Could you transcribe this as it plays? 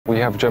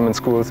have German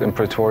schools in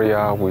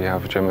Pretoria, we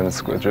have German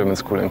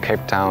school in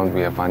Cape Town,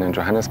 we have one in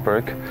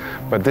Johannesburg.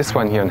 But this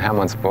one here in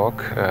Hermannsburg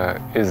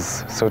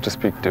is, so to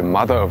speak, the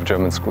mother of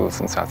German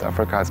schools in South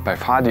Africa. It's by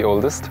far the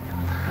oldest,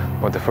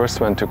 or the first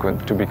one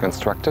to be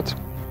constructed.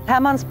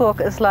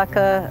 Hermannsburg is like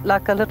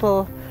a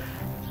little,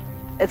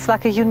 it's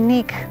like a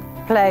unique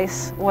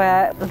place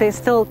where there's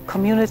still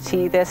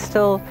community, there's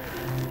still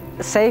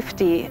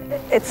safety.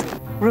 It's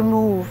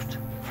removed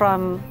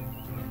from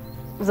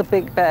the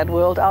big bad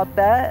world out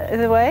there, in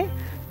a way,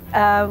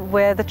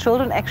 where the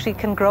children actually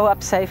can grow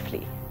up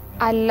safely.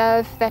 I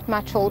love that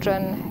my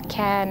children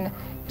can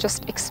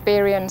just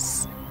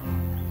experience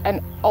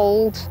an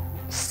old,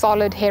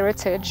 solid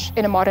heritage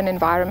in a modern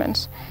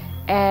environment,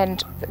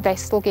 and they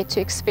still get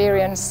to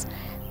experience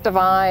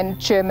divine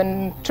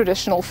German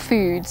traditional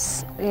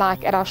foods,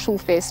 like at our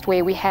Schulfest,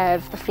 where we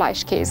have the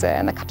Fleischkäse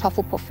and the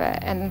Kartoffelpuffer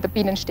and the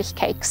Bienenstich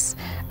cakes.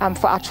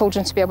 For our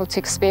children to be able to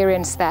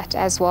experience that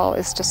as well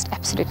is just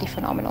absolutely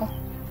phenomenal.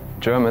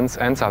 Germans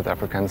and South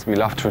Africans, we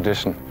love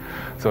tradition.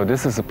 So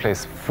this is a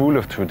place full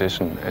of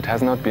tradition. It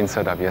has not been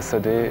set up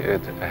yesterday,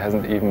 it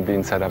hasn't even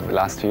been set up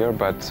last year,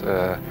 but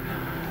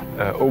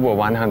over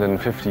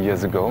 150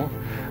 years ago.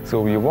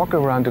 So you walk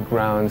around the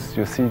grounds,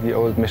 you see the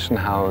old mission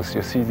house,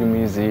 you see the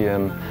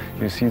museum,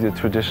 you see the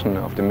tradition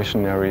of the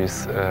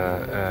missionaries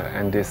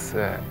and this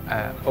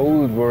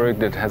old work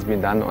that has been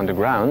done on the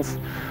grounds.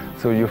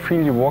 So you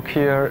feel you walk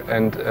here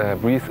and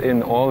breathe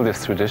in all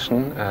this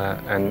tradition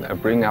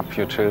and bring up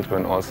your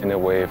children also in a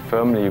way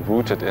firmly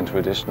rooted in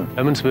tradition.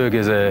 Hermannsburg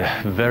is a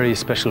very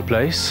special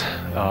place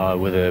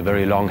with a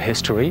very long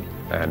history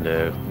and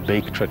a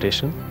big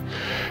tradition.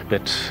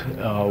 But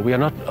we are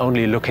not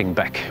only looking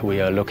back,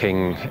 we are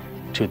looking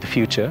to the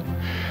future.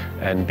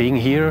 And being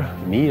here,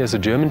 me as a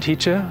German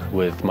teacher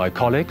with my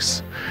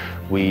colleagues,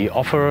 we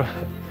offer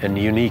a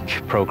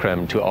unique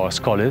program to our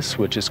scholars,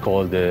 which is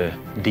called the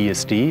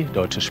DSD,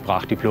 Deutsche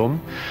Sprachdiplom,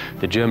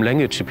 the German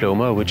language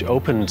diploma, which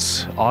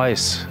opens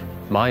eyes,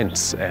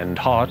 minds and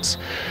hearts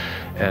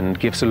and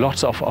gives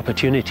lots of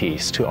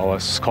opportunities to our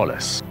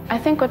scholars. I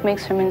think what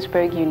makes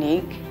Hermannsburg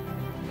unique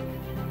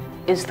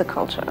is the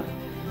culture.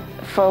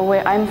 For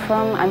where I'm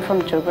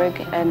from Joburg,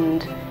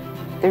 and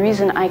the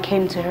reason I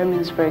came to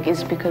Hermannsburg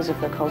is because of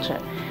the culture.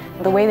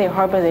 The way they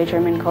harbor their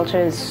German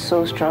culture is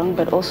so strong,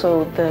 but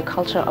also the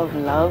culture of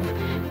love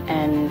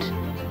and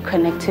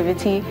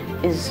connectivity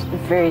is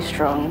very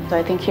strong. So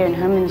I think here in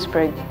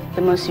Hermannsburg,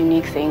 the most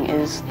unique thing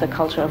is the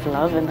culture of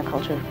love and the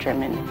culture of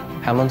German.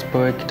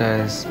 Hermannsburg,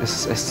 das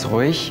ist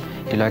ruhig,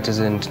 die Leute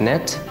sind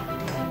nett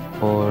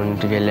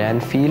und wir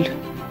lernen viel.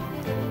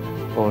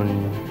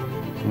 Und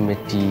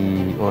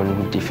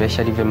die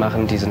Fächer, die wir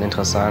machen, die sind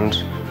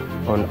interessant.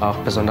 Und auch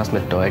besonders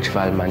mit Deutsch,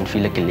 weil man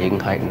viele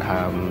Gelegenheiten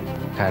haben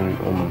kann,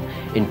 um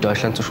in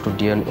Deutschland zu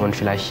studieren und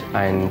vielleicht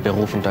einen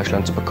Beruf in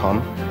Deutschland zu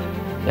bekommen.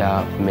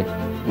 Ja,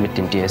 mit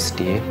dem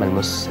DSD. Man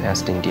muss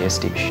erst den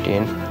DSD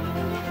bestehen.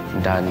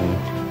 Und dann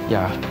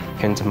ja,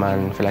 könnte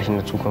man vielleicht in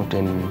der Zukunft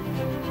in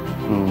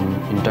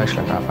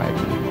Deutschland arbeiten.